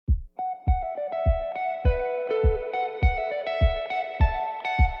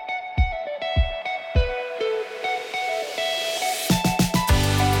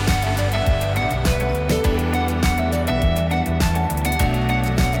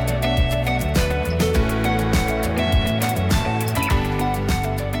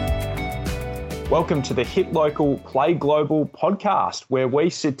Welcome to the Hit Local, Play Global podcast, where we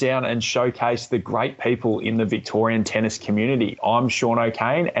sit down and showcase the great people in the Victorian tennis community. I'm Sean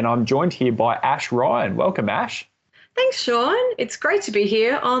O'Kane and I'm joined here by Ash Ryan. Welcome, Ash. Thanks, Sean. It's great to be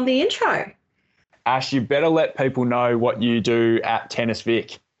here on the intro. Ash, you better let people know what you do at Tennis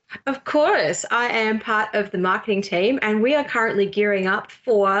Vic. Of course, I am part of the marketing team and we are currently gearing up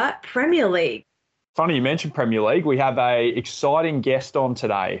for Premier League. Funny you mentioned Premier League. We have a exciting guest on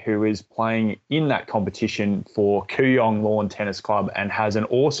today who is playing in that competition for Kooyong Lawn Tennis Club and has an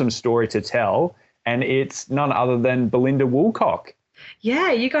awesome story to tell. And it's none other than Belinda Woolcock.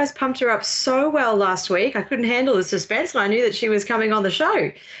 Yeah, you guys pumped her up so well last week. I couldn't handle the suspense and I knew that she was coming on the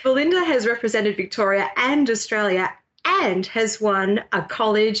show. Belinda has represented Victoria and Australia and has won a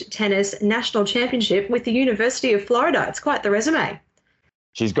college tennis national championship with the University of Florida. It's quite the resume.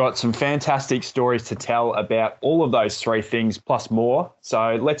 She's got some fantastic stories to tell about all of those three things plus more.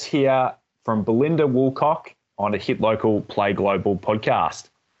 So let's hear from Belinda Woolcock on a Hit Local, Play Global podcast.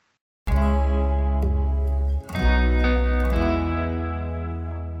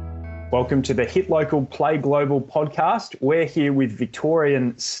 Welcome to the Hit Local, Play Global podcast. We're here with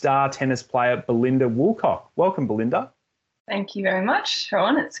Victorian star tennis player Belinda Woolcock. Welcome, Belinda. Thank you very much,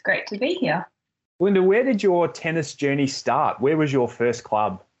 Sean. It's great to be here. Belinda, where did your tennis journey start? Where was your first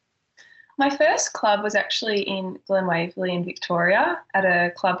club? My first club was actually in Glen Waverley in Victoria at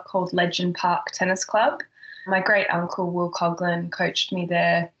a club called Legend Park Tennis Club. My great uncle, Will Coughlin, coached me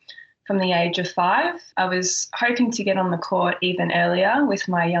there from the age of 5. I was hoping to get on the court even earlier with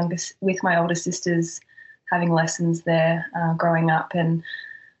my older sisters having lessons there growing up, and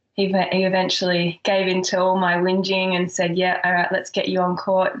he eventually gave in to all my whinging and said, yeah, all right, let's get you on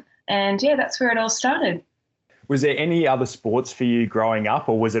court. And yeah, that's where it all started. Was there any other sports for you growing up,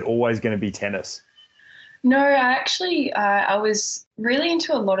 or was it always going to be tennis? No, I was really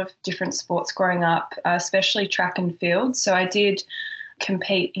into a lot of different sports growing up, especially track and field. So I did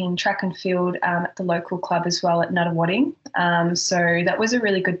compete in track and field at the local club as well at Nuttawading. So that was a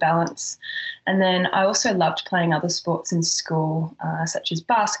really good balance. And then I also loved playing other sports in school, such as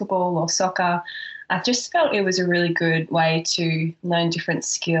basketball or soccer. I just felt it was a really good way to learn different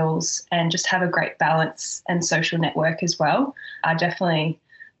skills and just have a great balance and social network as well. I definitely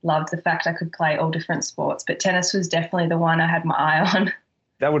loved the fact I could play all different sports, but tennis was definitely the one I had my eye on.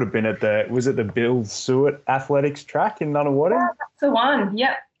 That would have been was it the Bill Seward Athletics track in Nuttawading? Yeah, that's the one.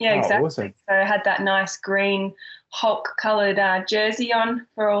 Yep. Yeah, exactly. Awesome. So I had that nice green Hulk-coloured jersey on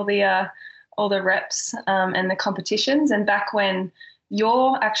for all the reps and the competitions. And back when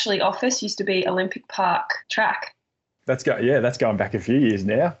your office used to be Olympic Park track. That's going back a few years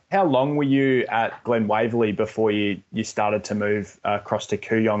now. How long were you at Glen Waverley before you started to move across to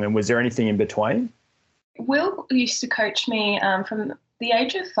Kooyong, and was there anything in between? Will used to coach me from the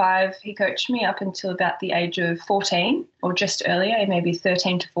age of 5. He coached me up until about the age of 14 or just earlier, maybe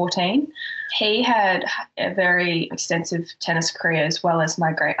 13 to 14. He had a very extensive tennis career as well as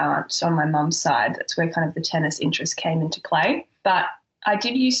my great aunt on my mum's side. That's where kind of the tennis interest came into play. But I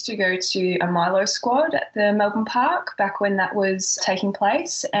did used to go to a Milo squad at the Melbourne Park back when that was taking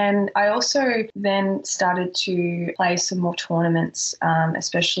place. And I also then started to play some more tournaments,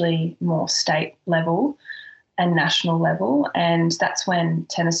 especially more state level and national level. And that's when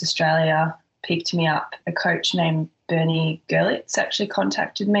Tennis Australia picked me up. A coach named Bernie Gerlitz actually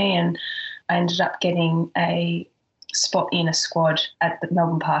contacted me, and I ended up getting a spot in a squad at the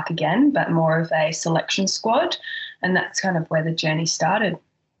Melbourne Park again, but more of a selection squad. And that's kind of where the journey started.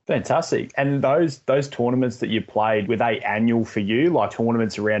 Fantastic. And those tournaments that you played, were they annual for you, like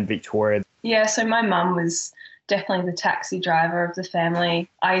tournaments around Victoria? Yeah, so my mum was definitely the taxi driver of the family.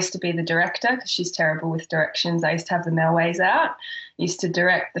 I used to be the director because she's terrible with directions. I used to have the mailways out. Used to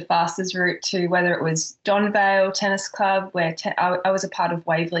direct the fastest route to whether it was Donvale Tennis Club, where I was a part of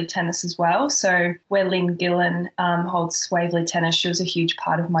Waverley Tennis as well. So where Lynn Gillen holds Waverley Tennis, she was a huge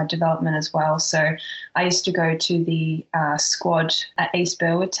part of my development as well. So I used to go to the squad at East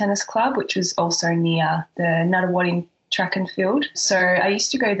Burwood Tennis Club, which was also near the Nuttawading track and field. So I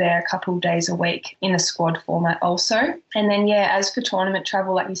used to go there a couple of days a week in a squad format also. And then, yeah, as for tournament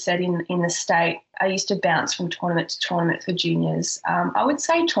travel, like you said, in the state, I used to bounce from tournament to tournament for juniors. I would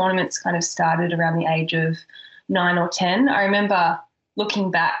say tournaments kind of started around the age of 9 or 10. I remember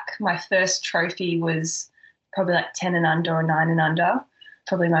looking back, my first trophy was probably like 10 and under or 9 and under,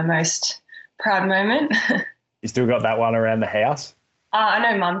 probably my most proud moment. You still got that one around the house? I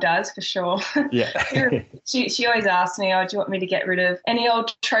know Mum does for sure. Yeah. she always asks me, do you want me to get rid of any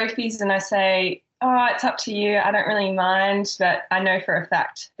old trophies? And I say, it's up to you. I don't really mind, but I know for a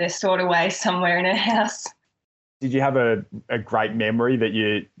fact they're stored away somewhere in her house. Did you have a great memory that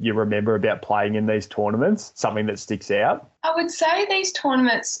you remember about playing in these tournaments, something that sticks out? I would say these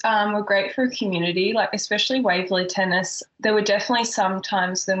tournaments were great for a community, like especially Waverley Tennis. There were definitely some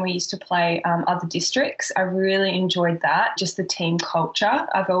times when we used to play other districts. I really enjoyed that, just the team culture.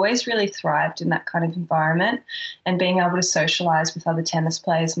 I've always really thrived in that kind of environment, and being able to socialise with other tennis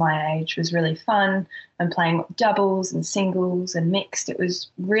players my age was really fun, and playing doubles and singles and mixed. It was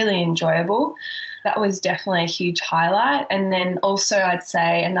really enjoyable. That was definitely a huge highlight. And then also I'd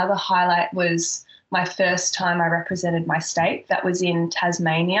say another highlight was my first time I represented my state. That was in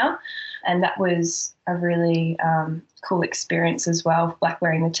Tasmania, and that was a really cool experience as well, like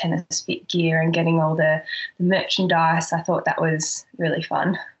wearing the tennis fit gear and getting all the merchandise. I thought that was really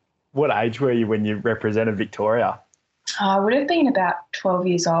fun. What age were you when you represented Victoria? I would have been about 12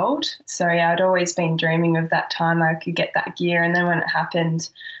 years old. So, yeah, I'd always been dreaming of that time I could get that gear. And then when it happened,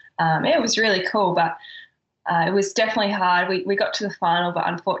 it was really cool, but it was definitely hard. We got to the final, but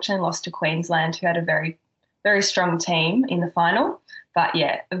unfortunately lost to Queensland, who had a very, very strong team in the final. But,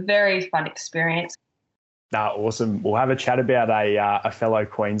 yeah, a very fun experience. Awesome. We'll have a chat about a fellow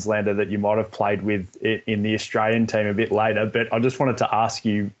Queenslander that you might have played with in the Australian team a bit later. But I just wanted to ask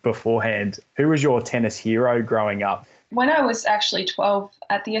you beforehand, who was your tennis hero growing up? When I was actually 12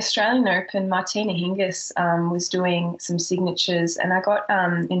 at the Australian Open, Martina Hingis was doing some signatures, and I got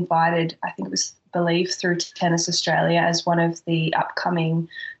invited, I think it was believed through Tennis Australia, as one of the upcoming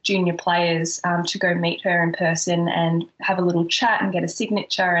junior players to go meet her in person and have a little chat and get a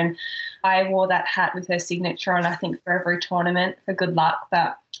signature. And I wore that hat with her signature on, I think, for every tournament for good luck.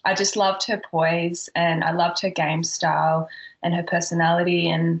 But I just loved her poise, and I loved her game style and her personality.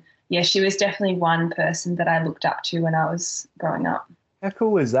 And yeah, she was definitely one person that I looked up to when I was growing up. How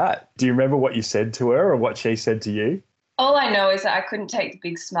cool is that? Do you remember what you said to her or what she said to you? All I know is that I couldn't take the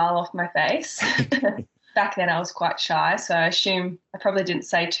big smile off my face. Back then I was quite shy, so I assume I probably didn't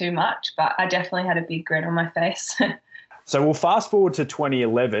say too much, but I definitely had a big grin on my face. So we'll fast forward to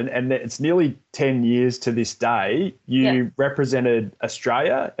 2011, and it's nearly 10 years to this day. You represented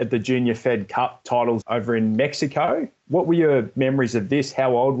Australia at the Junior Fed Cup titles over in Mexico. What were your memories of this?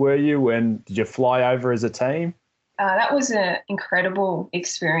 How old were you, and did you fly over as a team? That was an incredible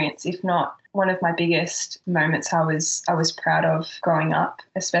experience, if not one of my biggest moments I was proud of growing up,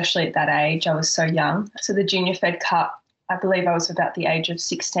 especially at that age. I was so young. So the Junior Fed Cup, I believe I was about the age of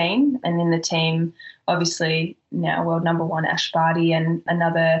 16, and in the team, obviously now world number one Ash Barty and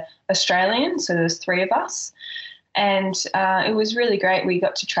another Australian, so there was three of us. And it was really great. We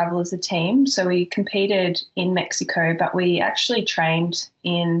got to travel as a team. So we competed in Mexico, but we actually trained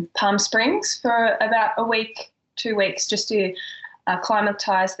in Palm Springs for about a week, 2 weeks, just to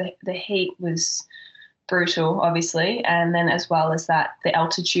acclimatise. The heat was brutal, obviously, and then as well as that, the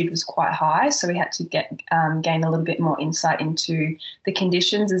altitude was quite high, so we had to gain a little bit more insight into the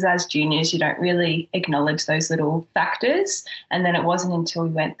conditions. As juniors, you don't really acknowledge those little factors, and then it wasn't until we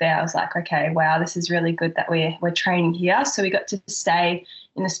went there I was like, okay, wow, this is really good that we're training here. So we got to stay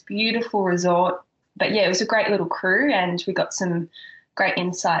in this beautiful resort, but yeah, it was a great little crew, and we got some great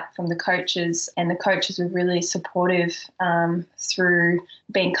insight from the coaches, and the coaches were really supportive through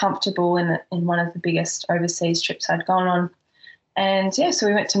being comfortable in one of the biggest overseas trips I'd gone on. And yeah, so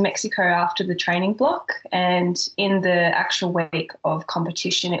we went to Mexico after the training block, and in the actual week of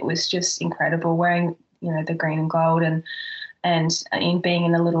competition, it was just incredible wearing, the green and gold, and in being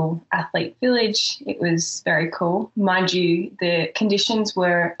in a little athlete village. It was very cool. Mind you, the conditions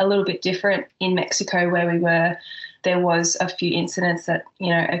were a little bit different in Mexico where we were. There was a few incidents that,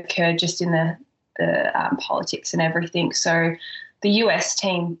 occurred just in the politics and everything. So the US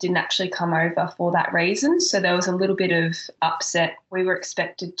team didn't actually come over for that reason. So there was a little bit of upset. We were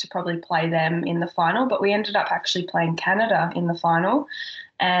expected to probably play them in the final, but we ended up actually playing Canada in the final.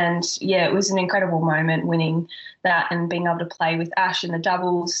 And yeah, it was an incredible moment winning that and being able to play with Ash in the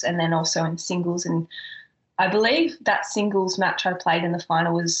doubles and then also in singles. And I believe that singles match I played in the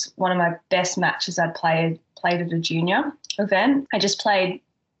final was one of my best matches I'd played at a junior event. I just played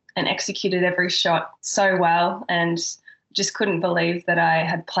and executed every shot so well, and just couldn't believe that I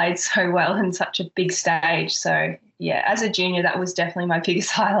had played so well in such a big stage. So yeah, as a junior, that was definitely my biggest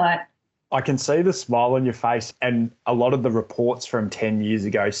highlight. I can see the smile on your face, and a lot of the reports from 10 years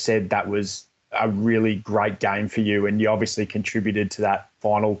ago said that was a really great game for you, and you obviously contributed to that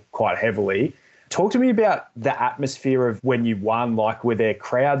final quite heavily. Talk to me about the atmosphere of when you won. Like, were there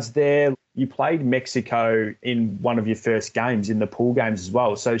crowds there? You played Mexico in one of your first games, in the pool games as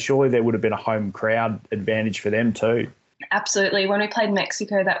well, so surely there would have been a home crowd advantage for them too. Absolutely. When we played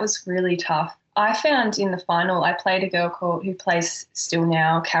Mexico, that was really tough. I found in the final, I played a girl who plays still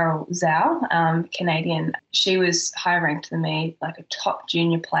now, Carol Zhao, Canadian. She was higher ranked than me, like a top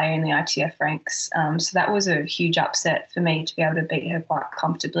junior player in the ITF ranks. So that was a huge upset for me to be able to beat her quite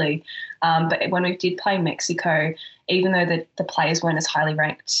comfortably. But when we did play Mexico, even though the players weren't as highly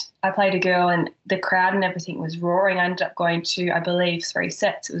ranked, I played a girl and the crowd and everything was roaring. I ended up going to, I believe, 3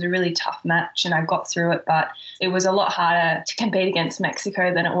 sets. It was a really tough match and I got through it, but it was a lot harder to compete against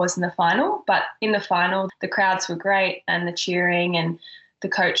Mexico than it was in the final. But in the final, the crowds were great and the cheering, and the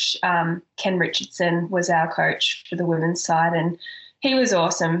coach, Ken Richardson, was our coach for the women's side, and he was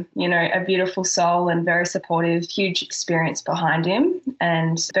awesome, you know, a beautiful soul and very supportive, huge experience behind him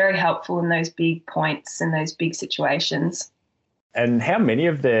and very helpful in those big points and those big situations. And how many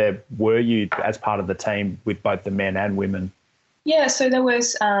of there were you as part of the team with both the men and women? Yeah, so there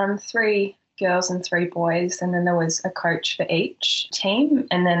was 3 girls and 3 boys, and then there was a coach for each team.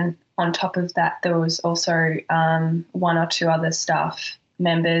 And then on top of that, there was also 1 or 2 other staff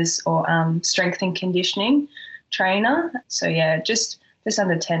members or strength and conditioning trainer. So yeah, just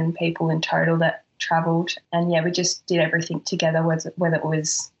under 10 people in total that travelled, and yeah, we just did everything together, whether it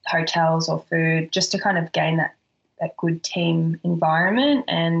was hotels or food, just to kind of gain that good team environment,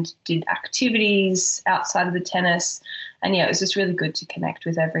 and did activities outside of the tennis. And yeah, it was just really good to connect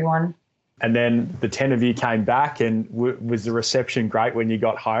with everyone. And then the 10 of you came back, and was the reception great when you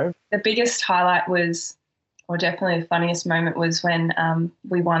got home? The biggest highlight was, or definitely the funniest moment, was when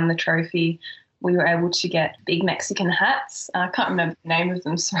we won the trophy. We were able to get big Mexican hats. I can't remember the name of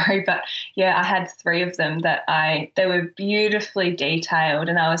them, sorry, but yeah, I had 3 of them they were beautifully detailed,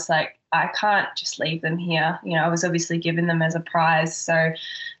 and I was like, I can't just leave them here. You know, I was obviously given them as a prize. So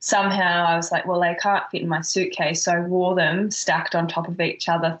somehow I was like, well, they can't fit in my suitcase. So I wore them stacked on top of each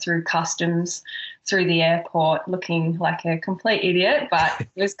other through customs, through the airport, looking like a complete idiot, but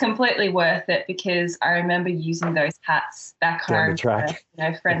it was completely worth it because I remember using those hats back home for, you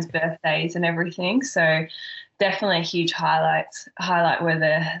know, friends' birthdays and everything. So definitely a huge highlight were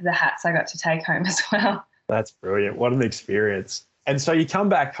the hats I got to take home as well. That's brilliant. What an experience. And so you come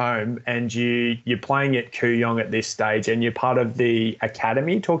back home and you're playing at Kooyong at this stage, and you're part of the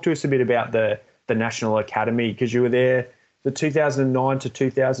academy. Talk to us a bit about the National Academy, because you were there the 2009 to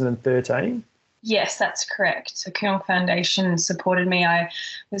 2013. Yes, that's correct. So Kooyong Foundation supported me. I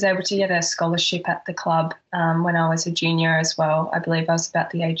was able to get a scholarship at the club when I was a junior as well. I believe I was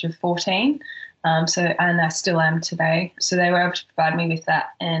about the age of 14. And I still am today. So they were able to provide me with that,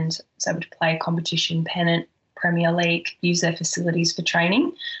 and I was able to play competition, pennant, Premier League, use their facilities for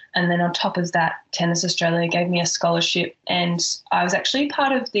training. And then on top of that, Tennis Australia gave me a scholarship, and I was actually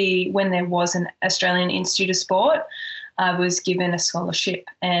part of when there was an Australian Institute of Sport, I was given a scholarship,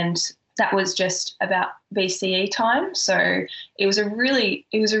 and that was just about VCE time. So it was a really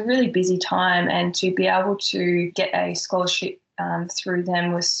busy time, and to be able to get a scholarship through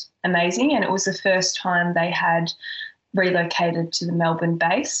them was amazing. And it was the first time they had relocated to the Melbourne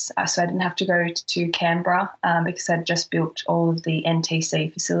base, so I didn't have to go to Canberra because I'd just built all of the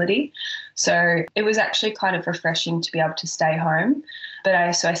NTC facility. So it was actually kind of refreshing to be able to stay home. But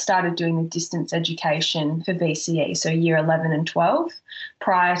I started doing the distance education for VCE, so year 11 and 12.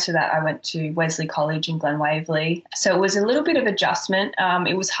 Prior to that, I went to Wesley College in Glen Waverley. So it was a little bit of adjustment.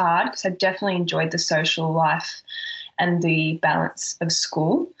 It was hard because I definitely enjoyed the social life and the balance of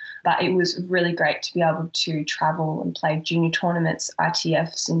school. But it was really great to be able to travel and play junior tournaments,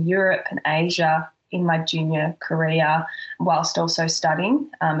 ITFs in Europe and Asia in my junior career whilst also studying.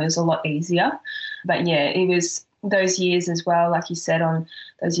 It was a lot easier. But yeah, it was those years as well, like you said, on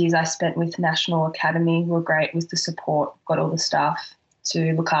those years I spent with National Academy were great with the support, got all the staff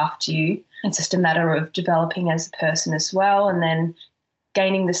to look after you. It's just a matter of developing as a person as well, and then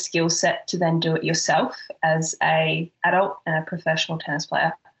gaining the skill set to then do it yourself as an adult and a professional tennis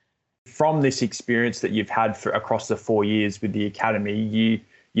player. From this experience that you've had across the 4 years with the academy,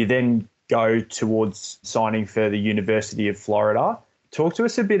 you then go towards signing for the University of Florida. Talk to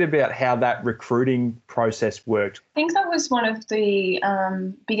us a bit about how that recruiting process worked. I think that was one of the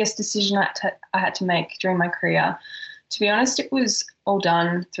biggest decisions I had to make during my career. To be honest, it was all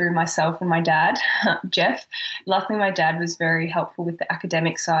done through myself and my dad, Jeff. Luckily, my dad was very helpful with the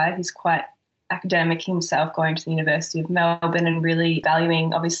academic side. He's quite academic himself, going to the University of Melbourne and really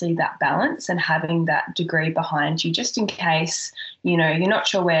valuing obviously that balance and having that degree behind you just in case, you know, you're not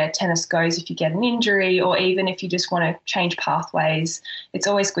sure where tennis goes if you get an injury, or even if you just want to change pathways. It's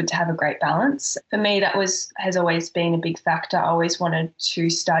always good to have a great balance. For me, that has always been a big factor. I always wanted to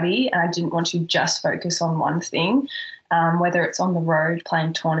study and I didn't want to just focus on one thing. whether it's on the road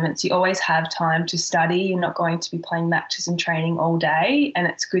playing tournaments, you always have time to study. You're not going to be playing matches and training all day, and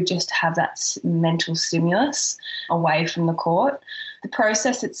it's good just to have that mental stimulus away from the court. The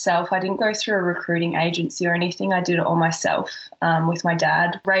process itself, I didn't go through a recruiting agency or anything. I did it all myself with my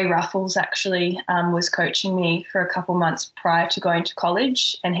dad. Ray Ruffles actually was coaching me for a couple months prior to going to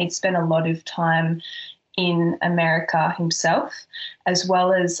college, and he'd spent a lot of time in America himself, as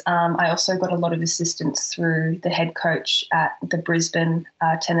well as I also got a lot of assistance through the head coach at the Brisbane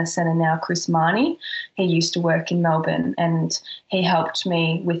Tennis Centre now, Chris Marnie. He used to work in Melbourne, and he helped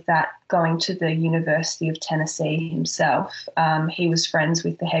me with that going to the University of Tennessee himself. He was friends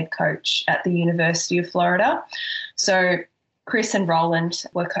with the head coach at the University of Florida. So Chris and Roland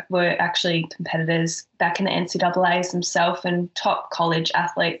were actually competitors back in the NCAAs themselves and top college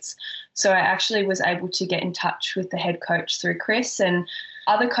athletes. So I actually was able to get in touch with the head coach through Chris, and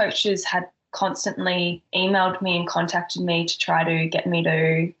other coaches had constantly emailed me and contacted me to try to get me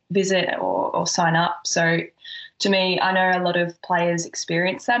to visit or sign up. So to me, I know a lot of players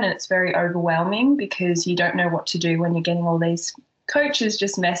experience that, and it's very overwhelming because you don't know what to do when you're getting all these coaches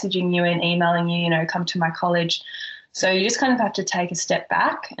just messaging you and emailing you, come to my college. So you just kind of have to take a step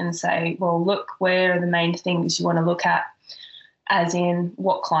back and say, well, look, where are the main things you want to look at, as in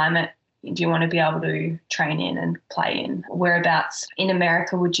what climate do you want to be able to train in and play in? Whereabouts in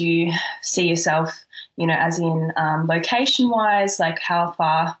America would you see yourself, as in location-wise, like how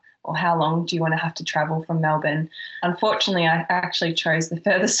far or how long do you want to have to travel from Melbourne? Unfortunately, I actually chose the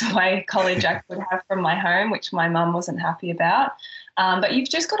furthest away college I could have from my home, which my mum wasn't happy about. But you've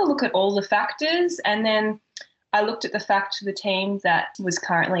just got to look at all the factors, and then I looked at the fact of the team that was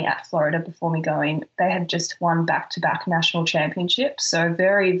currently at Florida before me going. They had just won back-to-back national championships, so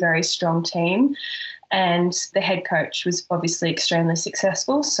very, very strong team. And the head coach was obviously extremely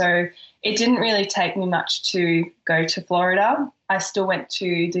successful. So it didn't really take me much to go to Florida. I still went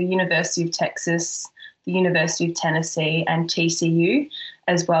to the University of Texas, the University of Tennessee, and TCU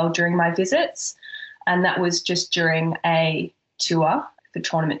as well during my visits. And that was just during a tour. The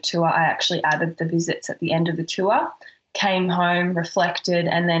tournament tour, I actually added the visits at the end of the tour, came home, reflected,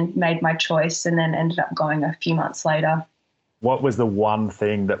 and then made my choice, and then ended up going a few months later. What was the one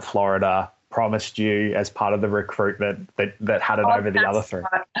thing that Florida promised you as part of the recruitment that had it over the other three?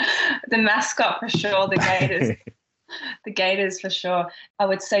 The mascot for sure, the Gators. The Gators for sure. I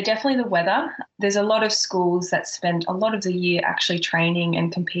would say definitely the weather. There's a lot of schools that spend a lot of the year actually training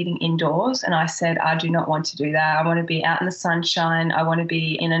and competing indoors. And I said, I do not want to do that. I want to be out in the sunshine. I want to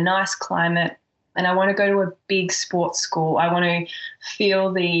be in a nice climate. And I want to go to a big sports school. I want to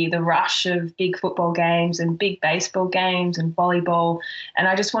feel the rush of big football games and big baseball games and volleyball. And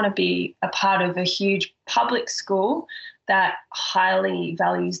I just want to be a part of a huge public school that highly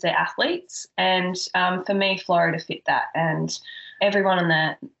values their athletes. And for me, Florida fit that. And everyone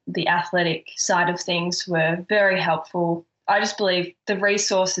on the athletic side of things were very helpful. I just believe the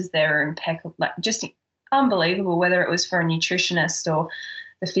resources there are impeccable, like just unbelievable, whether it was for a nutritionist or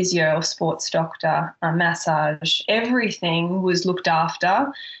the physio or sports doctor, a massage, everything was looked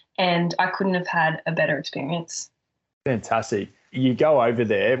after, and I couldn't have had a better experience. Fantastic. You go over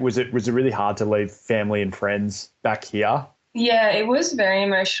there. Was it really hard to leave family and friends back here? Yeah, it was very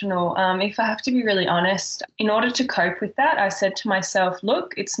emotional. If I have to be really honest, in order to cope with that, I said to myself,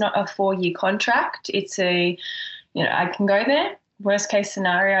 look, it's not a 4-year contract. It's I can go there. Worst case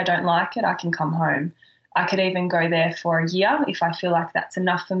scenario, I don't like it, I can come home. I could even go there for a year if I feel like that's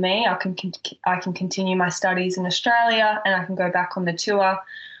enough for me. I can continue my studies in Australia, and I can go back on the tour.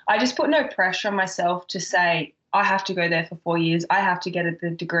 I just put no pressure on myself to say, I have to go there for 4 years. I have to get the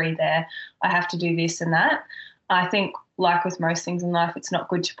degree there. I have to do this and that. I think, like with most things in life, it's not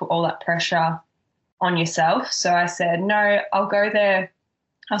good to put all that pressure on yourself. So I said, no, I'll go there.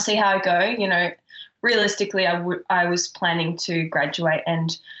 I'll see how I go. Realistically, I was planning to graduate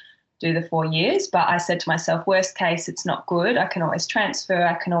and do the 4 years, but I said to myself, worst case, it's not good. I can always transfer.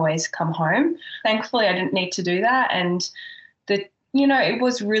 I can always come home. Thankfully, I didn't need to do that. And it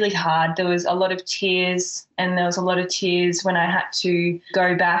was really hard. There was a lot of tears, and there was a lot of tears when I had to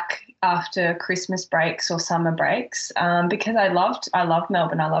go back after Christmas breaks or summer breaks because I loved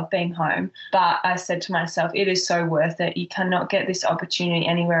Melbourne. I loved being home. But I said to myself, it is so worth it. You cannot get this opportunity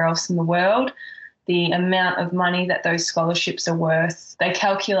anywhere else in the world. The amount of money that those scholarships are worth, they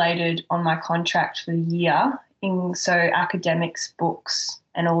calculated on my contract for the year. So academics, books,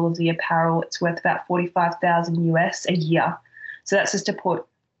 and all of the apparel, it's worth about $45,000 US a year. So that's just to put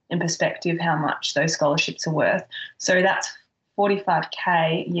in perspective how much those scholarships are worth. So that's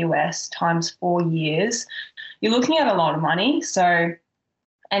 $45K US times 4 years. You're looking at a lot of money. So,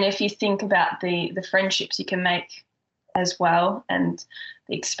 and if you think about the friendships you can make as well, and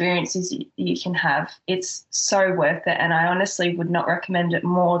the experiences you can have. It's so worth it, and I honestly would not recommend it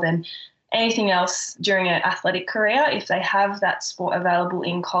more than anything else during an athletic career. If they have that sport available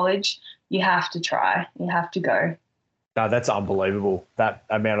in college, you have to try. You have to go. No, that's unbelievable, that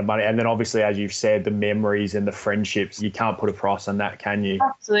amount of money. And then obviously, as you've said, the memories and the friendships, you can't put a price on that, can you?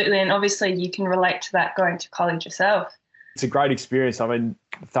 Absolutely. And obviously you can relate to that going to college yourself. It's a great experience. I mean,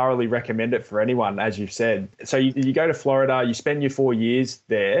 thoroughly recommend it for anyone, as you've said. So you go to Florida, you spend your 4 years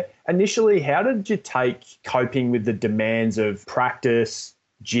there. Initially, how did you take coping with the demands of practice,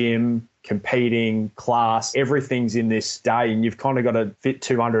 gym, competing, class? Everything's in this day, and you've kind of got to fit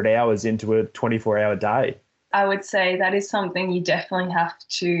 200 hours into a 24-hour day. I would say that is something you definitely have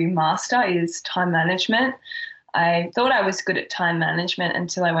to master, is time management. I thought I was good at time management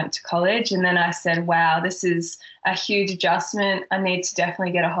until I went to college, and then I said, wow, this is a huge adjustment. I need to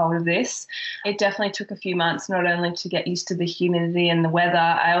definitely get a hold of this. It definitely took a few months, not only to get used to the humidity and the weather,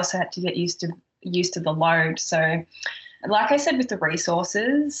 I also had to get used to the load. So like I said, with the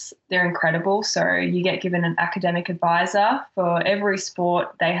resources, they're incredible. So you get given an academic advisor. For every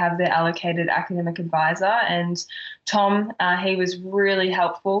sport, they have their allocated academic advisor. And Tom, he was really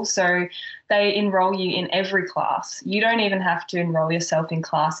helpful. So they enroll you in every class. You don't even have to enroll yourself in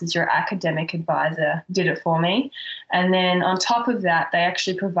classes. Your academic advisor did it for me. And then on top of that, they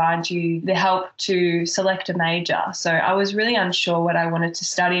actually provide you the help to select a major. So I was really unsure what I wanted to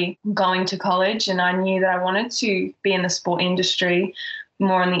study going to college, and I knew that I wanted to be in the sport industry,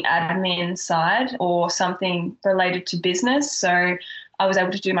 more on the admin side or something related to business. So I was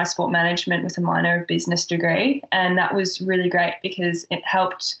able to do my sport management with a minor of business degree, and that was really great because it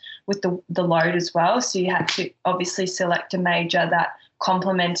helped with the load as well. So you had to obviously select a major that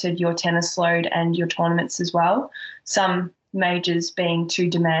complemented your tennis load and your tournaments as well. Some majors being too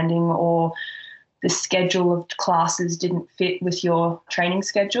demanding, or the schedule of classes didn't fit with your training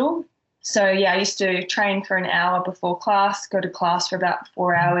schedule. So, yeah, I used to train for an hour before class, go to class for about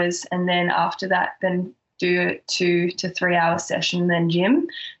 4 hours, and then after that, then do a 2 to 3 hour session, then gym,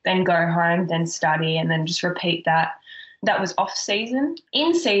 then go home, then study, and then just repeat that. That was off season.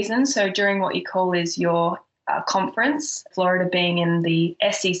 In season, so during what you call is your conference, Florida being in the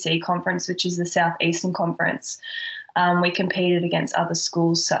SEC conference, which is the Southeastern Conference, we competed against other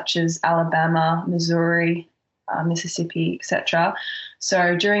schools such as Alabama, Missouri, Mississippi, etc.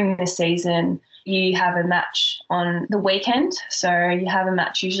 So during the season, you have a match on the weekend. So you have a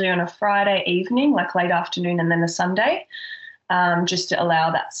match usually on a Friday evening, like late afternoon, and then a Sunday, just to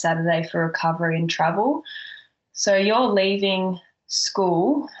allow that Saturday for recovery and travel. So you're leaving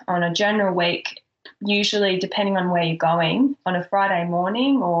school on a general week, usually depending on where you're going, on a Friday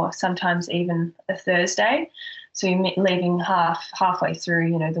morning or sometimes even a Thursday. So you're leaving halfway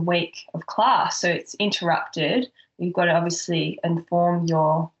through, the week of class. So it's interrupted. You've got to obviously inform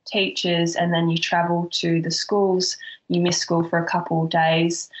your teachers, and then you travel to the schools. You miss school for a couple of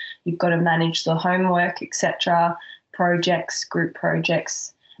days. You've got to manage the homework, etc., projects, group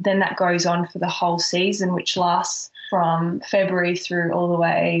projects. Then that goes on for the whole season, which lasts from February through all the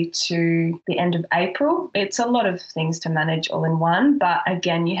way to the end of April. It's a lot of things to manage all in one, but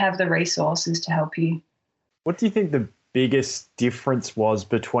again, you have the resources to help you. What do you think the biggest difference was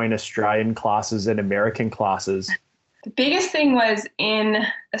between Australian classes and American classes? The biggest thing was in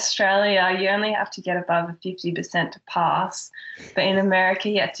Australia, you only have to get above a 50% to pass, but in America,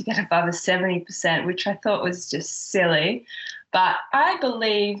 you had to get above a 70%, which I thought was just silly. But I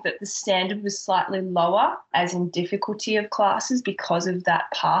believe that the standard was slightly lower, as in difficulty of classes, because of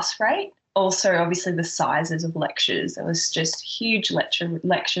that pass rate. Also, obviously, the sizes of lectures. It was just huge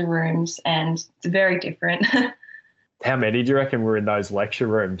lecture rooms, and it's very different. How many do you reckon were in those lecture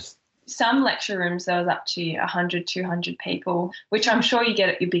rooms? Some lecture rooms, there was up to 100, 200 people, which I'm sure you get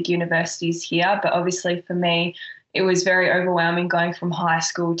at your big universities here. But obviously for me, it was very overwhelming going from high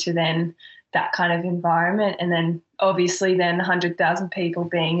school to then that kind of environment. And then obviously then 100,000 people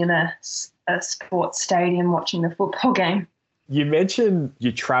being in a sports stadium watching the football game. You mentioned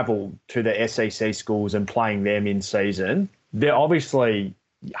you travel to the SEC schools and playing them in season. They're obviously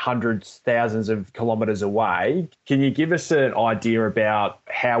hundreds, thousands of kilometres away. Can you give us an idea about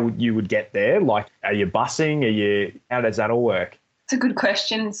how you would get there? Like, are you busing? How does that all work? It's a good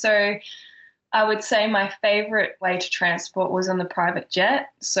question. So I would say my favourite way to transport was on the private jet.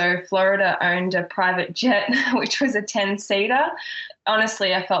 So Florida owned a private jet, which was a 10-seater.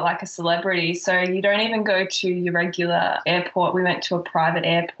 Honestly, I felt like a celebrity. So you don't even go to your regular airport. We went to a private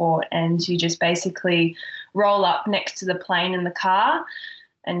airport, and you just basically roll up next to the plane in the car,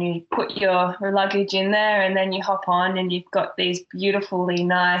 and you put your luggage in there, and then you hop on, and you've got these beautifully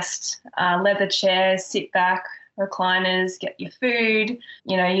nice leather chairs, sit back, recliners, get your food.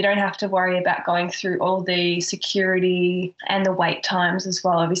 You know, you don't have to worry about going through all the security and the wait times as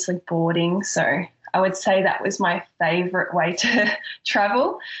well, obviously boarding. So I would say that was my favourite way to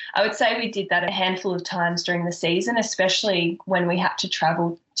travel. I would say we did that a handful of times during the season, especially when we had to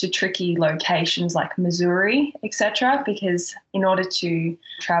travel to tricky locations like Missouri, etc., because in order to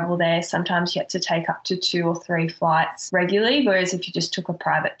travel there, sometimes you had to take up to 2 or 3 flights regularly, whereas if you just took a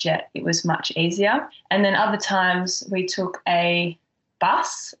private jet, it was much easier. And then other times we took a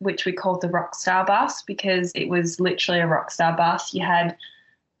bus, which we called the Rockstar bus, because it was literally a Rockstar bus. You had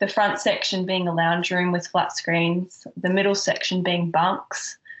the front section being a lounge room with flat screens, the middle section being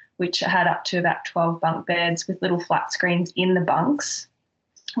bunks, which had up to about 12 bunk beds with little flat screens in the bunks,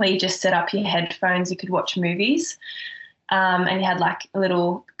 where you just set up your headphones, you could watch movies, and you had like a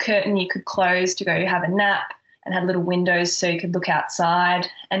little curtain you could close to go have a nap, and had little windows so you could look outside.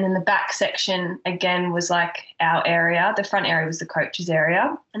 And then the back section, again, was like our area. The front area was the coaches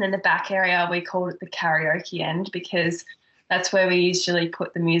area. And then the back area, we called it the karaoke end, because that's where we usually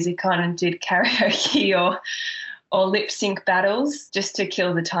put the music on and did karaoke or lip sync battles just to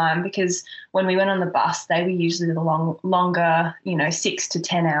kill the time, because when we went on the bus, they were usually the longer, 6 to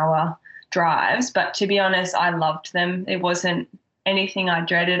 10 hour drives. But to be honest, I loved them. It wasn't anything I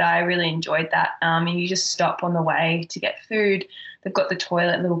dreaded. I really enjoyed that. And you just stop on the way to get food. They've got the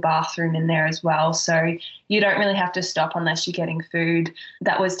toilet, little bathroom in there as well. So you don't really have to stop unless you're getting food.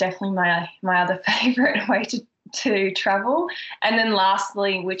 That was definitely my other favourite way to travel. And then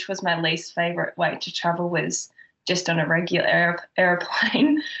lastly, which was my least favourite way to travel, was just on a regular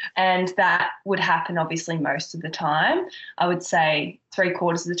aeroplane. And that would happen obviously most of the time. I would say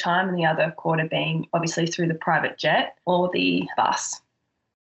 3/4 of the time, and the other quarter being obviously through the private jet or the bus.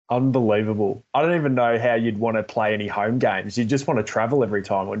 Unbelievable. I don't even know how you'd want to play any home games. You'd just want to travel every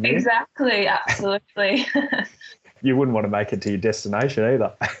time, wouldn't you? Exactly, absolutely. You wouldn't want to make it to your destination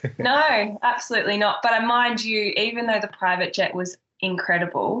either. No, absolutely not. But mind you, even though the private jet was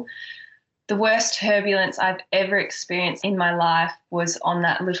incredible, the worst turbulence I've ever experienced in my life was on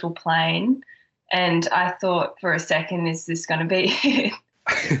that little plane. And I thought for a second, is this going to be it?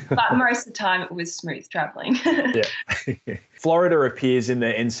 But most of the time it was smooth travelling. Yeah. Florida appears in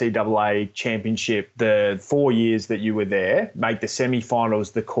the NCAA championship the 4 years that you were there, make the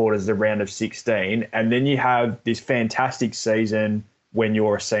semi-finals, the quarters, the round of 16. And then you have this fantastic season when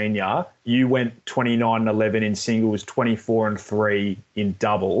you're a senior. You went 29-11 in singles, 24-3 in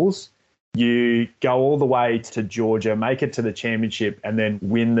doubles. You go all the way to Georgia, make it to the championship, and then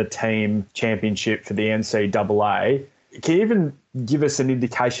win the team championship for the NCAA. Can you even give us an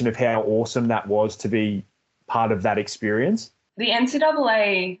indication of how awesome that was to be part of that experience? The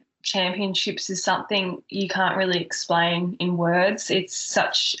NCAA championships is something you can't really explain in words. It's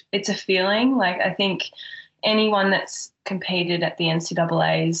a feeling. Like, I think anyone that's competed at the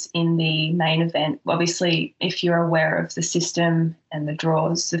NCAAs in the main event, obviously, if you're aware of the system and the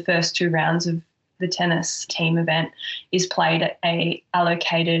draws, the first 2 rounds of the tennis team event is played at a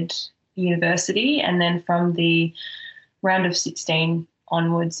allocated university, and then from the round of 16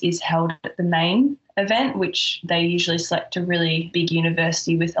 onwards is held at the main event, which they usually select a really big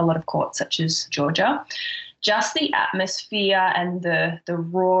university with a lot of courts, such as Georgia. Just the atmosphere and the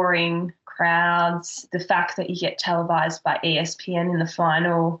roaring crowds, the fact that you get televised by ESPN in the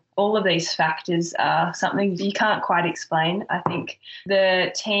final, all of these factors are something you can't quite explain. I think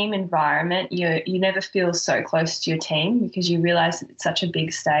the team environment, you never feel so close to your team, because you realise that it's such a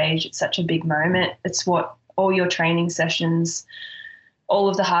big stage, it's such a big moment. It's what all your training sessions, all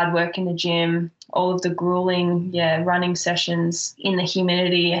of the hard work in the gym, all of the grueling, running sessions in the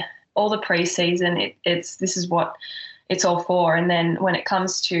humidity, all the pre-season, this is what it's all for. And then when it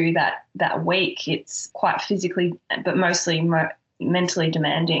comes to that week, it's quite physically, but mostly mentally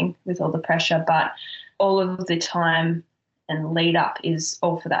demanding with all the pressure. But all of the time and lead up is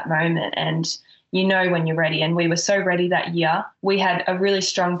all for that moment. And you know when you're ready. And we were so ready that year. We had a really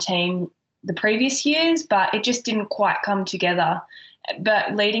strong team the previous years, but it just didn't quite come together.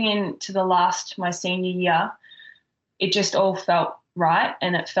 But leading into my senior year, it just all felt right,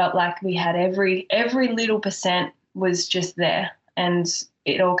 and it felt like we had every little percent was just there, and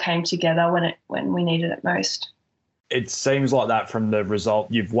it all came together when we needed it most. It seems like that from the result.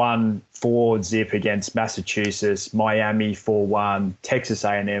 You've won 4-0 against Massachusetts, Miami 4-1, Texas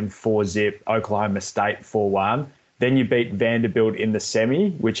A&M 4-0, Oklahoma State 4-1. Then you beat Vanderbilt in the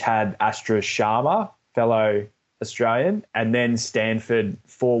semi, which had Astra Sharma, fellow Australian, and then Stanford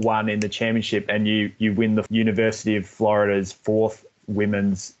 4-1 in the championship, and you win the University of Florida's 4th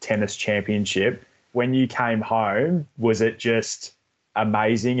women's tennis championship. When you came home, was it just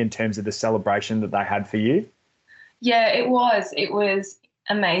amazing in terms of the celebration that they had for you? Yeah, it was. It was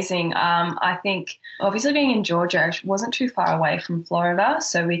amazing. I think obviously being in Georgia, it wasn't too far away from Florida,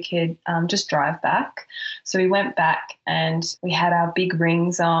 so we could just drive back. So we went back and we had our big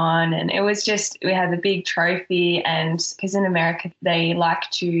rings on, and it was just, we had the big trophy. And because in America, they like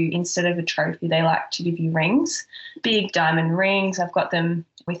to, instead of a trophy, they like to give you rings, big diamond rings. I've got them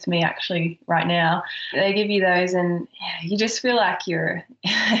with me actually right now. They give you those and you just feel like you're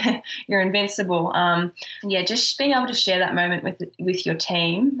you're invincible. Just being able to share that moment with your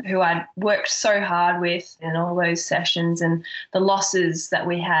team, who I'd worked so hard with in all those sessions, and the losses that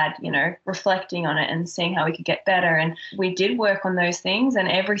we had, reflecting on it and seeing how we could get better. And we did work on those things, and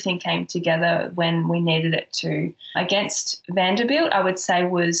everything came together when we needed it to. Against Vanderbilt, I would say,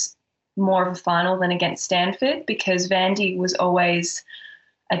 was more of a final than against Stanford, because Vandy was always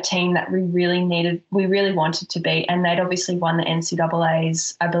a team that we really wanted to beat, and they'd obviously won the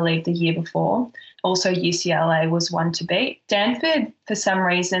NCAAs, I believe, the year before. Also, UCLA was one to beat. Stanford, for some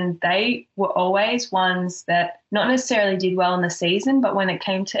reason, they were always ones that not necessarily did well in the season, but when it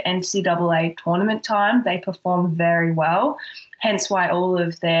came to NCAA tournament time, they performed very well, hence why all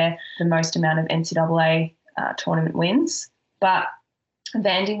of the most amount of NCAA tournament wins. But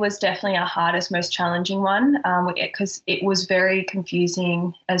Vandy was definitely our hardest, most challenging one, because it was very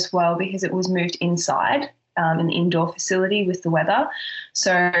confusing as well, because it was moved inside in the indoor facility with the weather.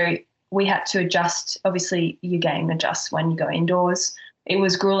 So we had to adjust. Obviously, your game adjusts when you go indoors. It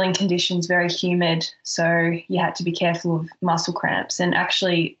was grueling conditions, very humid, so you had to be careful of muscle cramps. And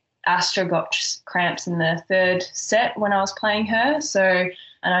actually, Astra got cramps in the third set when I was playing her. So,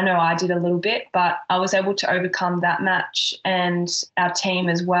 and I know I did a little bit, but I was able to overcome that match, and our team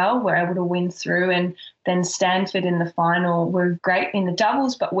as well were able to win through. And then Stanford in the final were great in the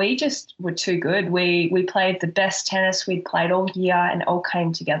doubles, but we just were too good. We played the best tennis we'd played all year, and it all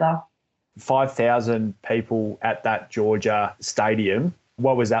came together. 5,000 people at that Georgia stadium.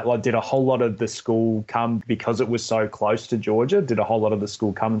 What was that like? Did a whole lot of the school come because it was so close to Georgia? Did a whole lot of the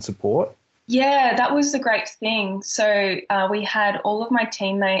school come and support? Yeah, that was the great thing. So we had all of my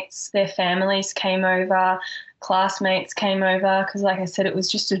teammates, their families came over, classmates came over, because like I said, it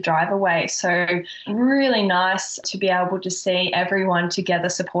was just a drive away. So really nice to be able to see everyone together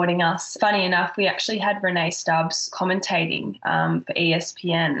supporting us. Funny enough, we actually had Renee Stubbs commentating for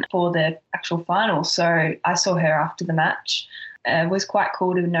ESPN for the actual final. So I saw her after the match. It was quite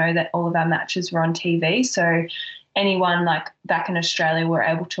cool to know that all of our matches were on TV. So anyone like back in Australia were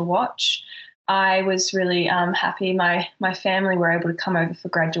able to watch. I was really happy. My family were able to come over for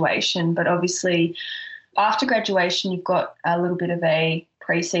graduation, but obviously after graduation you've got a little bit of a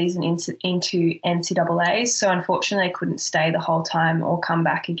pre-season into NCAAs. So unfortunately I couldn't stay the whole time or come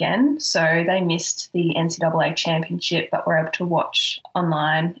back again. So they missed the NCAA championship, but were able to watch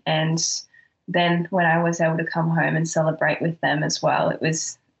online. And then when I was able to come home and celebrate with them as well, it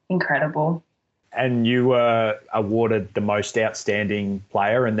was incredible. And you were awarded the most outstanding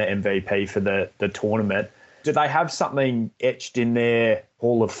player and the MVP for the tournament. Do they have something etched in their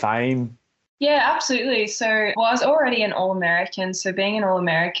Hall of Fame? Yeah, absolutely. So I was already an All-American. So being an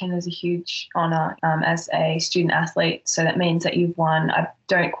All-American is a huge honour as a student athlete. So that means that you've won,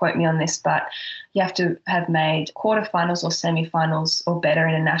 don't quote me on this, but you have to have made quarterfinals or semi-finals or better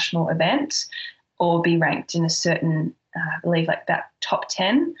in a national event, or be ranked in a certain, I believe like that top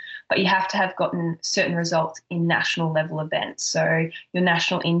 10, but you have to have gotten certain results in national level events. So your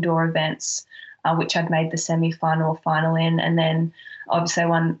national indoor events, which I'd made the semi-final or final in, and then obviously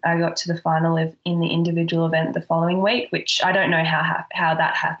I got to the final in the individual event the following week, which I don't know how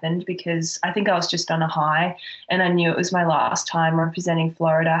that happened, because I think I was just on a high and I knew it was my last time representing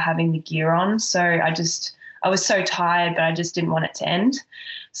Florida having the gear on. So I was so tired, but I just didn't want it to end.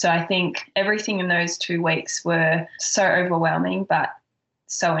 So I think everything in those 2 weeks were so overwhelming, but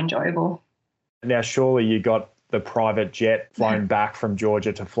so enjoyable. Now, surely you got the private jet flown back from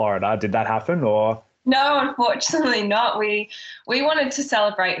Georgia to Florida. Did that happen or? No, unfortunately not. We wanted to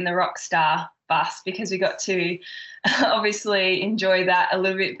celebrate in the Rockstar bus because we got to obviously enjoy that a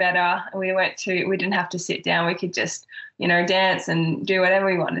little bit better. We didn't have to sit down. We could just, dance and do whatever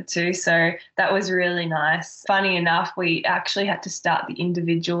we wanted to. So that was really nice. Funny enough, we actually had to start the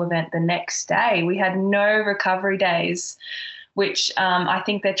individual event the next day. We had no recovery days, which I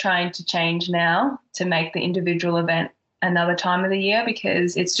think they're trying to change now to make the individual event another time of the year,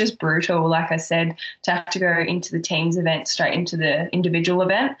 because it's just brutal, like I said, to have to go into the teams event straight into the individual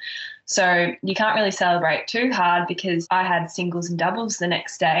event. So you can't really celebrate too hard, because I had singles and doubles the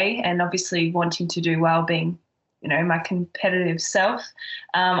next day, and obviously wanting to do well, being my competitive self,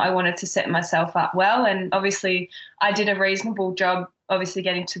 I wanted to set myself up well, and obviously I did a reasonable job obviously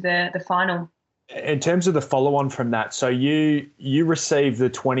getting to the final. In terms of the follow-on from that, so you received the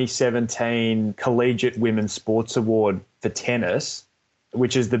 2017 Collegiate Women's Sports Award for tennis,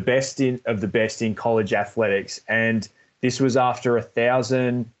 which is the best of the best in college athletics, and this was after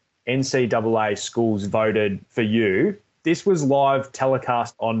 1,000 NCAA schools voted for you. This was live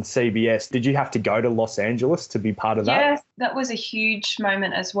telecast on CBS. Did you have to go to Los Angeles to be part of that? Yes, that was a huge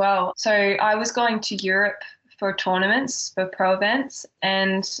moment as well. So I was going to Europe for tournaments, for pro events,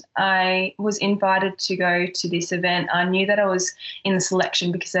 and I was invited to go to this event. I knew that I was in the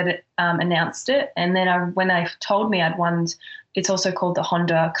selection because they'd announced it, and then when they told me I'd won, it's also called the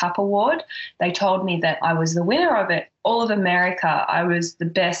Honda Cup Award, they told me that I was the winner of it. All of America, I was the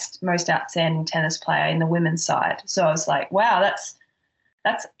best, most outstanding tennis player in the women's side. So I was like, wow,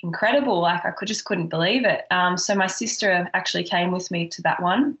 that's incredible. Like I just couldn't believe it. So my sister actually came with me to that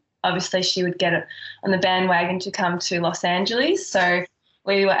one. Obviously, she would get it on the bandwagon to come to Los Angeles. So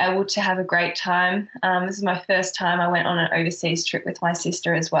we were able to have a great time. This is my first time I went on an overseas trip with my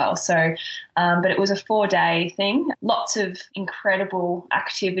sister as well. So, but it was a 4-day thing. Lots of incredible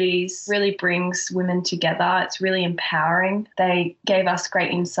activities, really brings women together. It's really empowering. They gave us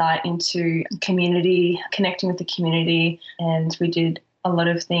great insight into community, connecting with the community, and we did a lot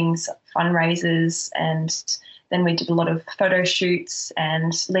of things, fundraisers, and then we did a lot of photo shoots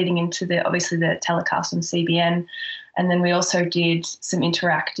and leading into obviously the telecast on CBN. And then we also did some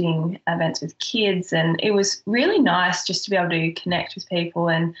interacting events with kids. And it was really nice just to be able to connect with people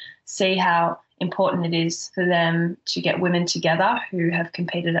and see how important it is for them to get women together who have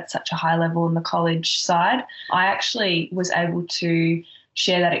competed at such a high level in the college side. I actually was able to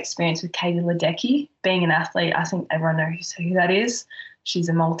share that experience with Katie Ledecky. Being an athlete, I think everyone knows who that is. She's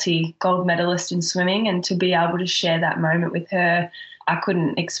a multi-gold medalist in swimming, and to be able to share that moment with her, I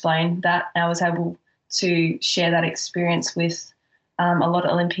couldn't explain that. I was able to share that experience with a lot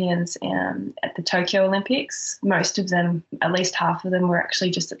of Olympians at the Tokyo Olympics. Most of them, at least half of them, were actually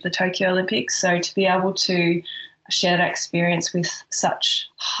just at the Tokyo Olympics. So to be able to share that experience with such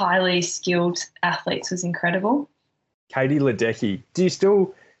highly skilled athletes was incredible. Katie Ledecky, do you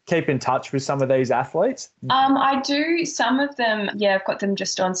still keep in touch with some of these athletes? I do. Some of them, yeah, I've got them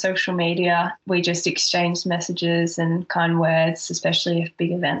just on social media. We just exchange messages and kind words, especially if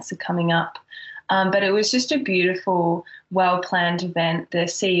big events are coming up. But it was just a beautiful, well-planned event. The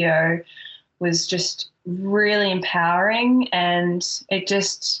CEO was just really empowering, and it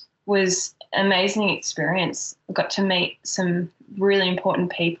just was an amazing experience. I got to meet some really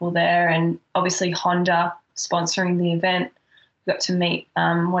important people there, and obviously Honda sponsoring the event. Got to meet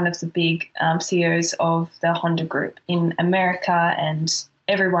one of the big CEOs of the Honda Group in America, and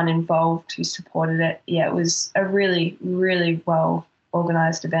everyone involved who supported it. Yeah, it was a really, really well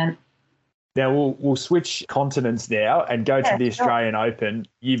organised event. Now we'll switch continents now and go to the Australian Open.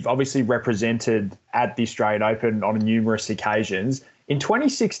 You've obviously represented at the Australian Open on numerous occasions. In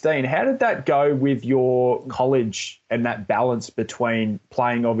 2016, how did that go with your college and that balance between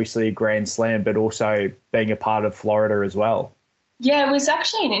playing obviously a Grand Slam but also being a part of Florida as well? Yeah, it was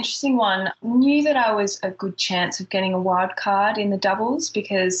actually an interesting one. I knew that I was a good chance of getting a wild card in the doubles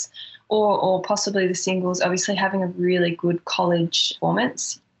because, or possibly the singles, obviously having a really good college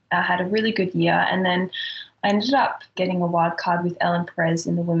performance. I had a really good year, and then I ended up getting a wild card with Ellen Perez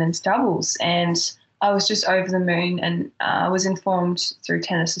in the women's doubles, and I was just over the moon, and I was informed through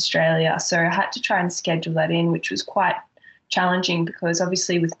Tennis Australia, so I had to try and schedule that in, which was quite challenging because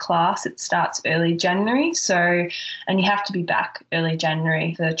obviously with class it starts early January, and you have to be back early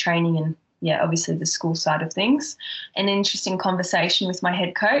January for training and obviously the school side of things. An interesting conversation with my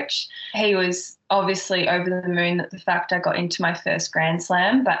head coach. He was obviously over the moon at the fact I got into my first Grand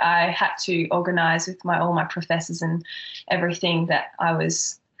Slam, but I had to organise with all my professors and everything that I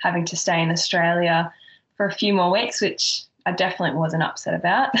was having to stay in Australia for a few more weeks, which I definitely wasn't upset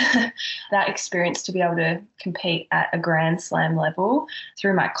about. That experience to be able to compete at a Grand Slam level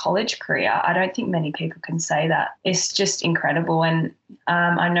through my college career, I don't think many people can say that. It's just incredible. And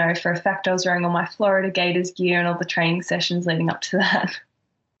I know for a fact I was wearing all my Florida Gators gear and all the training sessions leading up to that.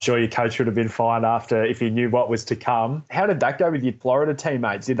 Sure, your coach would have been fine after if he knew what was to come. How did that go with your Florida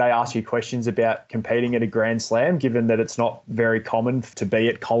teammates? Did they ask you questions about competing at a Grand Slam, given that it's not very common to be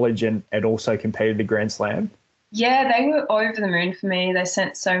at college and also compete at a Grand Slam? Yeah, they were over the moon for me. They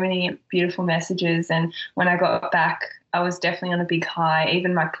sent so many beautiful messages. And when I got back, I was definitely on a big high.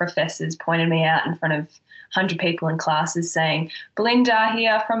 Even my professors pointed me out in front of 100 people in classes saying, Belinda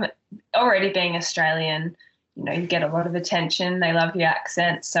here, from already being Australian, you get a lot of attention. They love your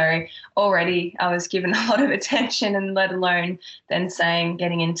accent. So already I was given a lot of attention, and let alone then saying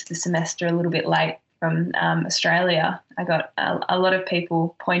getting into the semester a little bit late from Australia. I got a lot of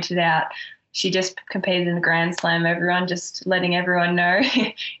people pointed out she just competed in the Grand Slam, everyone, just letting everyone know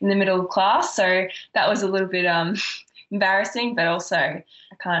in the middle of class. So that was a little bit embarrassing, but also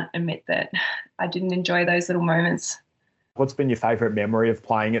I can't admit that I didn't enjoy those little moments. What's been your favourite memory of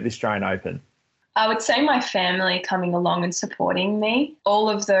playing at the Australian Open? I would say my family coming along and supporting me. All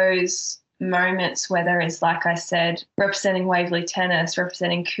of those moments, whether it's, like I said, representing Waverley Tennis,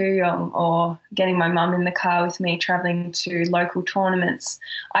 representing Kooyong, or getting my mum in the car with me travelling to local tournaments,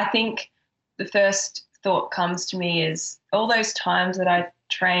 I think the first thought comes to me is all those times that I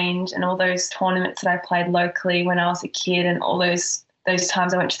trained and all those tournaments that I played locally when I was a kid, and all those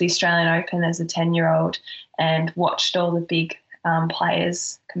times I went to the Australian Open as a 10-year-old and watched all the big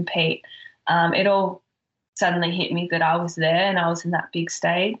players compete. It all suddenly hit me that I was there and I was in that big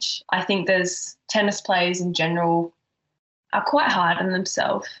stage. I think there's tennis players in general are quite hard on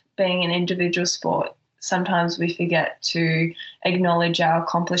themselves, being an individual sport. Sometimes we forget to acknowledge our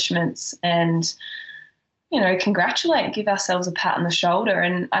accomplishments and, congratulate, give ourselves a pat on the shoulder.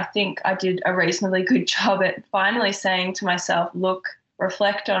 And I think I did a reasonably good job at finally saying to myself, look,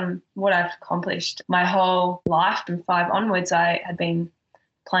 reflect on what I've accomplished. My whole life from 5 onwards, I had been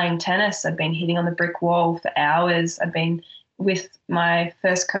playing tennis. I'd been hitting on the brick wall for hours. I'd been with my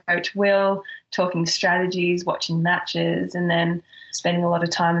first coach, Will, talking strategies, watching matches, and then spending a lot of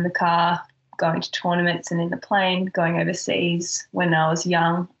time in the car, going to tournaments and in the plane, going overseas when I was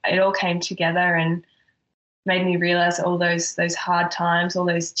young. It all came together and made me realise all those hard times, all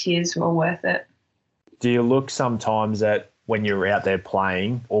those tears were worth it. Do you look sometimes at when you're out there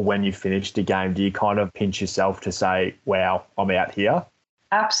playing or when you finished a game, do you kind of pinch yourself to say, wow, I'm out here?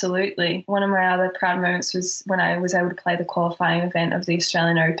 Absolutely. One of my other proud moments was when I was able to play the qualifying event of the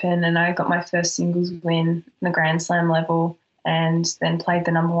Australian Open, and I got my first singles win in the Grand Slam level, and then played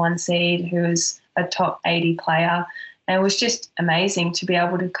the number 1 seed, who was a top 80 player. And it was just amazing to be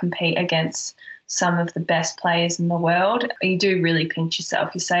able to compete against some of the best players in the world. You do really pinch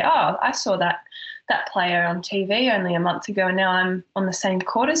yourself. You say, oh, I saw that player on TV only a month ago, and now I'm on the same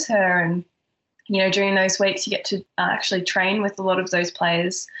court as her. And during those weeks, you get to actually train with a lot of those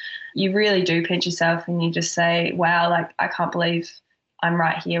players. You really do pinch yourself and you just say, wow, I can't believe I'm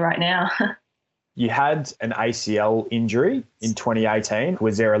right here right now. You had an ACL injury in 2018.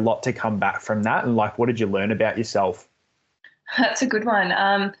 Was there a lot to come back from that? And what did you learn about yourself? That's a good one.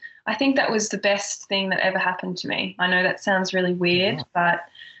 I think that was the best thing that ever happened to me. I know that sounds really weird, but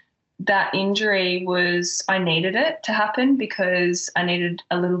that injury I needed it to happen because I needed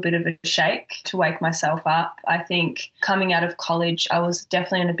a little bit of a shake to wake myself up. I think coming out of college, I was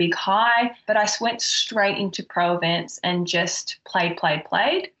definitely on a big high, but I went straight into pro events and just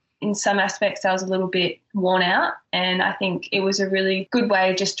played. In some aspects, I was a little bit worn out, and I think it was a really good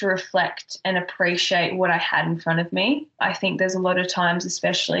way just to reflect and appreciate what I had in front of me. I think there's a lot of times,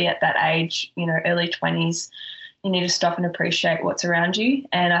 especially at that age, early 20s, you need to stop and appreciate what's around you.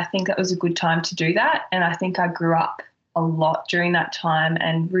 And I think that was a good time to do that. And I think I grew up a lot during that time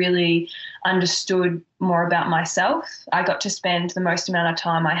and really understood more about myself. I got to spend the most amount of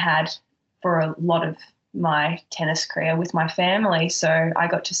time I had for a lot of my tennis career with my family. So I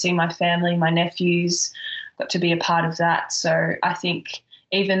got to see my family, my nephews, got to be a part of that. So I think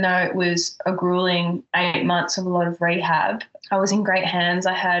even though it was a grueling 8 months of a lot of rehab, I was in great hands.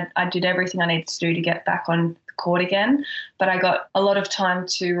 I did everything I needed to do to get back on the court again, but I got a lot of time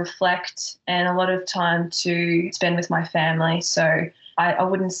to reflect and a lot of time to spend with my family. So I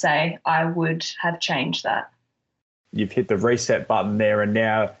wouldn't say I would have changed that. You've hit the reset button there, and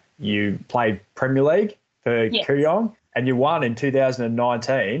now you played Premier League for Kooyong and you won in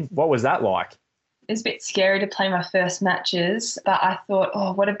 2019. What was that like? It was a bit scary to play my first matches, but I thought,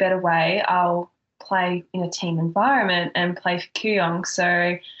 oh, what a better way. I'll play in a team environment and play for Kooyong.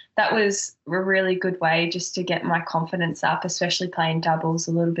 So that was a really good way just to get my confidence up, especially playing doubles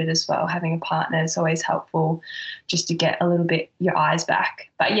a little bit as well. Having a partner is always helpful just to get a little bit your eyes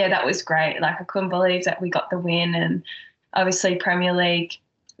back. But yeah, that was great. I couldn't believe that we got the win, and obviously Premier League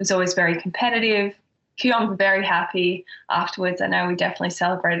was always very competitive. Kooyong were very happy afterwards. I know we definitely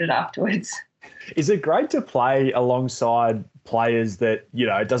celebrated afterwards. Is it great to play alongside players that,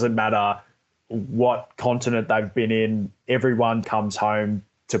 it doesn't matter what continent they've been in, everyone comes home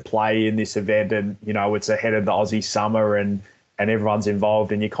to play in this event, and, it's ahead of the Aussie summer and everyone's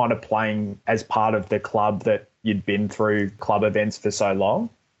involved, and you're kind of playing as part of the club that you'd been through club events for so long?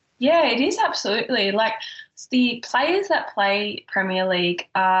 Yeah, it is absolutely. The players that play Premier League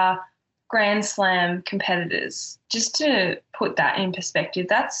are Grand Slam competitors. Just to put that in perspective,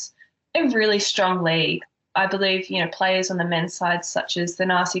 that's a really strong league. I believe, players on the men's side such as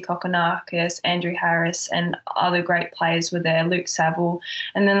Thanasi Kokonakis, Andrew Harris, and other great players were there, Luke Saville.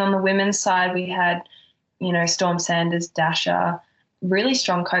 And then on the women's side, we had, Storm Sanders, Dasha, really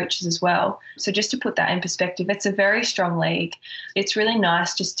strong coaches as well. So just to put that in perspective, it's a very strong league. It's really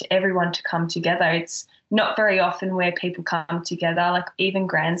nice just to everyone to come together. It's not very often where people come together, like even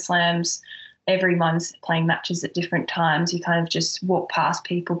Grand Slams, everyone's playing matches at different times. You kind of just walk past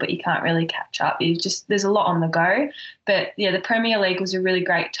people, but you can't really catch up. There's a lot on the go. But yeah, the Premier League was a really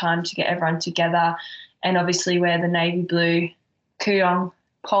great time to get everyone together. And obviously wear the navy blue Kooyong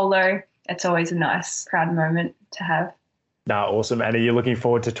polo. It's always a nice proud moment to have. No, awesome. And are you looking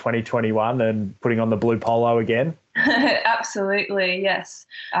forward to 2021 and putting on the blue polo again? Absolutely, yes.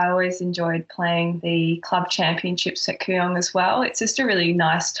 I always enjoyed playing the club championships at Kooyong as well. It's just a really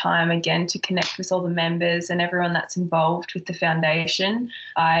nice time again to connect with all the members and everyone that's involved with the foundation.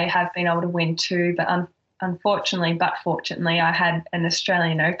 I have been able to win two, but fortunately, I had an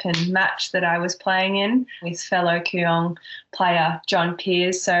Australian Open match that I was playing in with fellow Kooyong player John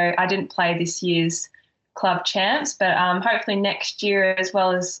Peers. So I didn't play this year's club champs, but hopefully next year, as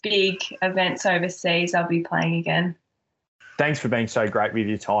well as big events overseas, I'll be playing again. Thanks for being so great with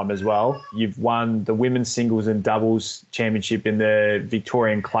your time as well. You've won the women's singles and doubles championship in the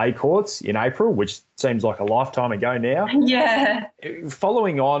Victorian clay courts in April, which seems like a lifetime ago now. Yeah.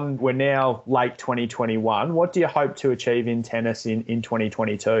 Following on, we're now late 2021. What do you hope to achieve in tennis in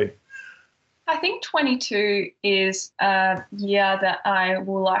 2022? I think 22 is a year that I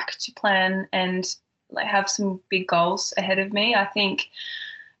will like to plan and have some big goals ahead of me. I think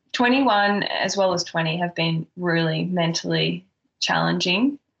 21 as well as 20 have been really mentally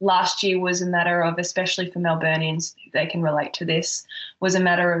challenging. Last year was a matter of, especially for Melburnians, they can relate to this, was a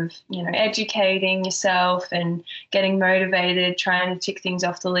matter of, educating yourself and getting motivated, trying to tick things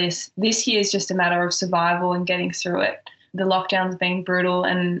off the list. This year is just a matter of survival and getting through it. The lockdown's been brutal,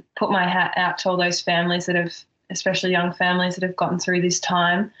 and put my hat out to all those families that have, especially young families that have gotten through this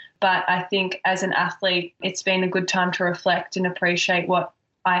time. But I think as an athlete, it's been a good time to reflect and appreciate what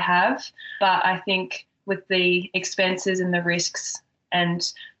I have. But I think with the expenses and the risks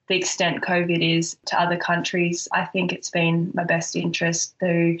and the extent COVID is to other countries, I think it's been my best interest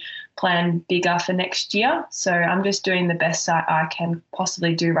to plan bigger for next year. So I'm just doing the best I can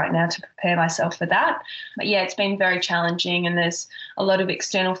possibly do right now to prepare myself for that. But yeah, it's been very challenging, and there's a lot of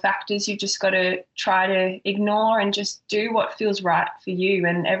external factors you've just got to try to ignore and just do what feels right for you,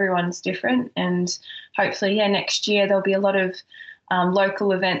 and everyone's different. And hopefully, next year there'll be a lot of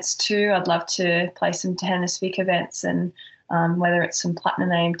local events too. I'd love to play some Tennis Vic events, and whether it's some Platinum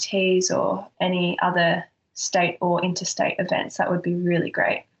AMTs or any other state or interstate events, that would be really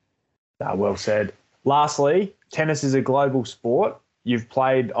great. Well said. Lastly, tennis is a global sport. You've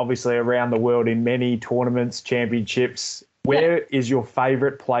played obviously around the world in many tournaments, championships. Where is your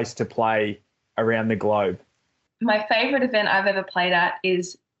favourite place to play around the globe? My favourite event I've ever played at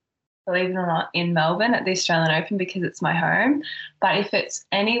is, believe it or not, in Melbourne at the Australian Open, because it's my home. But if it's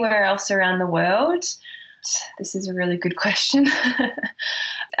anywhere else around the world, this is a really good question.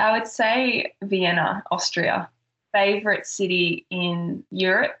 I would say Vienna, Austria. Favourite city in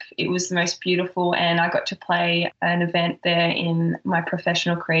Europe. It was the most beautiful, and I got to play an event there in my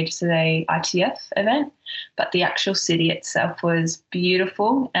professional career, just an ITF event. But the actual city itself was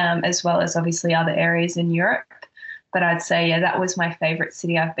beautiful, as well as obviously other areas in Europe. But I'd say, that was my favourite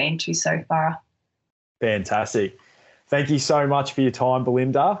city I've been to so far. Fantastic. Thank you so much for your time,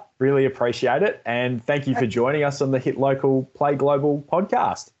 Belinda. Really appreciate it. And thank you for joining us on the Hit Local, Play Global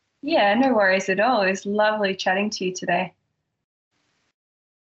podcast. Yeah, no worries at all. It was lovely chatting to you today.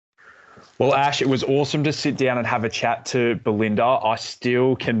 Well, Ash, it was awesome to sit down and have a chat to Belinda. I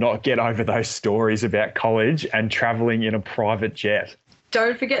still cannot get over those stories about college and travelling in a private jet.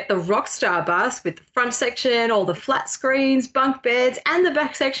 Don't forget the Rockstar bus with the front section, all the flat screens, bunk beds, and the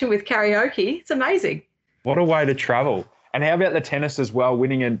back section with karaoke. It's amazing. What a way to travel. And how about the tennis as well?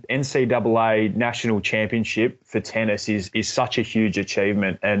 Winning an NCAA national championship for tennis is such a huge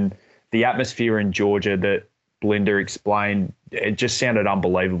achievement. And the atmosphere in Georgia that Belinda explained, it just sounded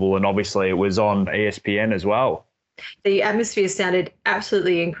unbelievable. And obviously it was on ESPN as well. The atmosphere sounded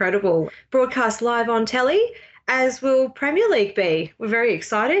absolutely incredible. Broadcast live on telly, as will Premier League be. We're very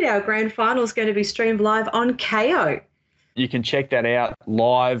excited. Our grand final is going to be streamed live on KO. You can check that out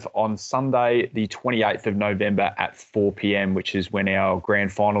live on Sunday, the 28th of November at 4 p.m, which is when our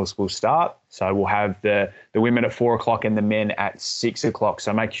grand finals will start. So we'll have the women at 4 o'clock and the men at 6 o'clock.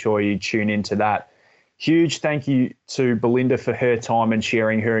 So make sure you tune into that. Huge thank you to Belinda for her time and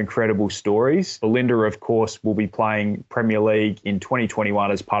sharing her incredible stories. Belinda, of course, will be playing Premier League in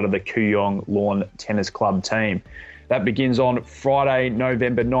 2021 as part of the Kooyong Lawn Tennis Club team. That begins on Friday,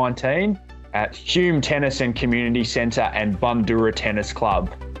 November 19 at Hume Tennis and Community Centre and Bundura Tennis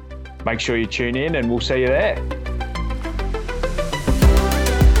Club. Make sure you tune in and we'll see you there.